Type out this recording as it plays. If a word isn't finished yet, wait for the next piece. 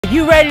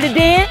You ready to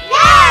dance?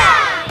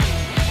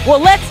 Yeah! Well,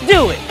 let's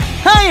do it.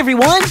 Hi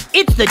everyone,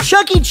 it's the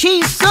Chuck E.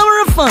 Cheese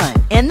Summer of Fun,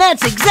 and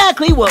that's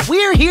exactly what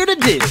we're here to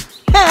do.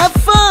 Have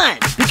fun!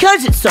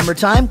 Because it's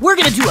summertime, we're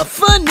gonna do a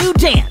fun new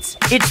dance.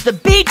 It's the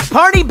Beach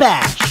Party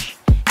Bash.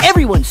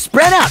 Everyone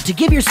spread out to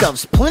give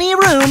yourselves plenty of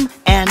room,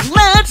 and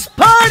let's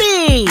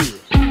party!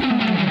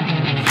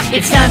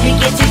 It's time to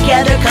get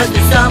together cause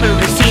the summer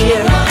is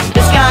here.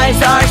 The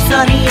skies are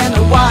sunny and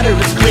the water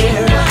is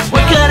clear.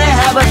 We're gonna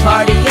have a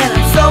party and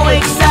I'm so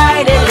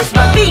excited. It's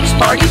my Beach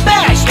Party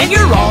Bash and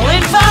you're all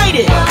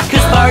invited.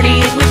 Cause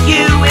partying with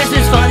you is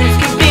as fun as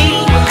can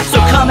be.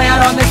 So come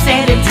out on the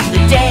sand and do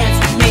the dance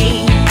with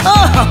me.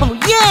 Oh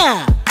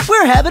yeah!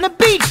 We're having a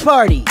beach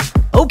party.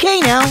 Okay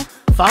now,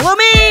 follow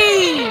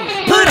me.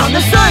 Put on the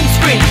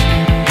sunscreen.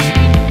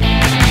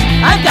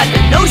 I've got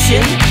the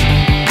notion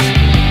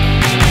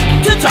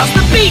to toss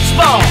the beach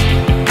ball.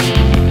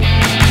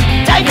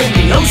 Dive in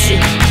the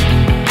ocean.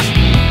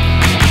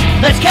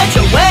 Let's catch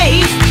a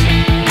wave.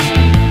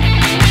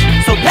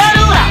 So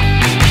paddle out.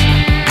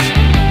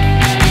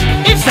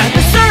 It's time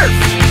to surf.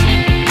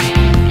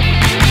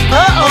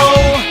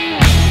 Uh-oh.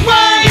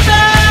 Wipe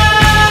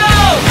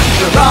out.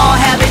 We're all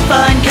having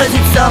fun cause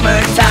it's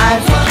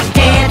summertime.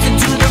 Dancing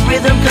to the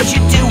rhythm cause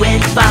you're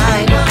doing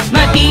fine.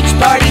 My beach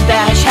party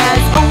bash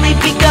has only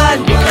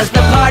begun because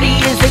the party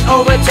isn't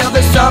over till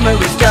the summer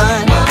is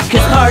done.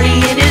 Cause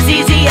partying is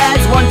easy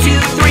as 1, 2,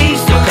 3.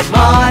 So come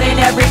on and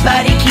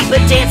everybody keep a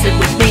dancing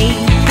with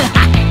me.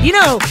 You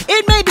know,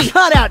 it may be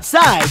hot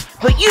outside,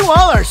 but you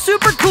all are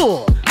super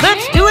cool.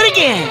 Let's do it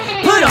again.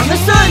 Put on the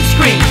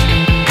sunscreen.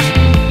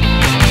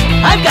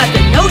 I've got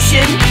the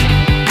notion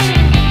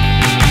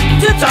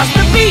to toss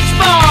the beach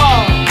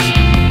ball.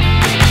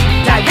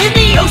 Dive in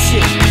the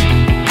ocean.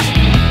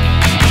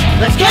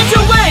 Let's catch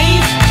a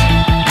wave.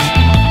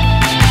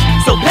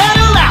 So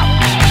paddle out.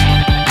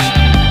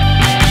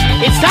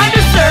 It's time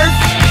to surf.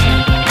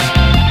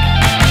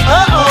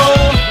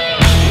 Uh-oh.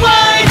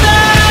 Wipe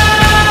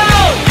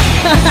out!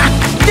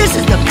 This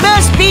is the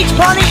best beach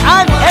party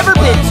I've ever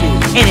been to.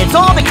 And it's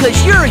all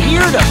because you're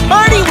here to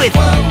party with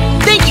me.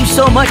 Thank you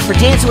so much for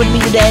dancing with me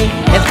today.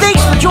 And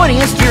thanks for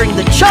joining us during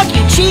the Chuck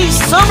E. Cheese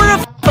Summer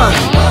of Fun.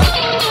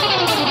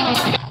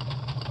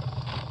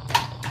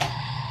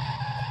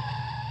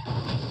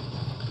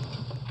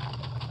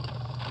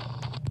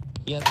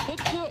 Your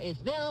picture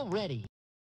is now ready.